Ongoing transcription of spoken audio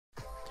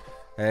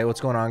Hey,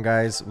 what's going on,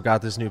 guys? We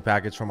got this new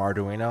package from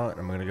Arduino, and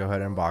I'm going to go ahead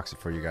and unbox it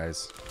for you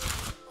guys.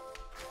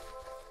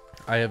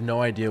 I have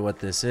no idea what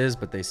this is,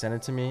 but they sent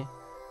it to me.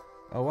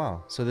 Oh,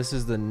 wow. So this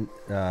is the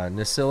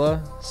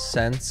NICLA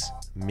Sense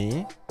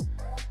Me,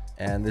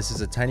 and this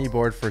is a tiny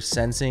board for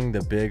sensing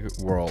the big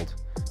world.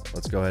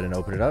 Let's go ahead and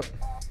open it up.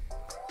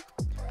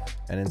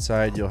 And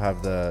inside, you'll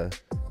have the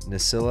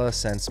NICLA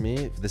Sense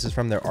Me. This is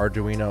from their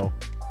Arduino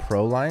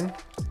Pro line.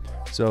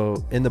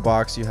 So in the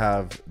box, you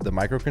have the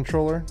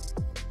microcontroller.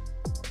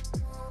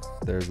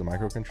 There's the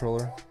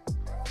microcontroller.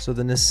 So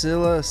the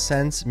NICLA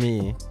Sense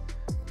Me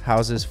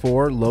houses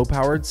 4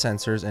 low-powered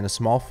sensors in a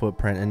small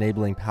footprint,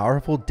 enabling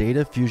powerful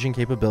data fusion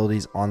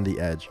capabilities on the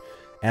edge.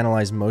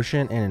 Analyze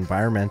motion and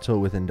environmental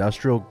with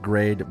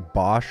industrial-grade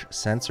Bosch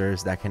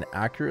sensors that can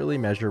accurately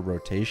measure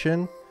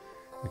rotation,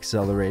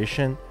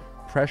 acceleration,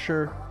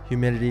 pressure,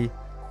 humidity,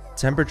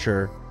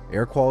 temperature,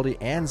 air quality,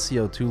 and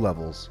CO2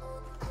 levels.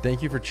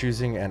 Thank you for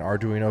choosing an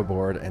Arduino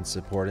board and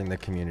supporting the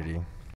community.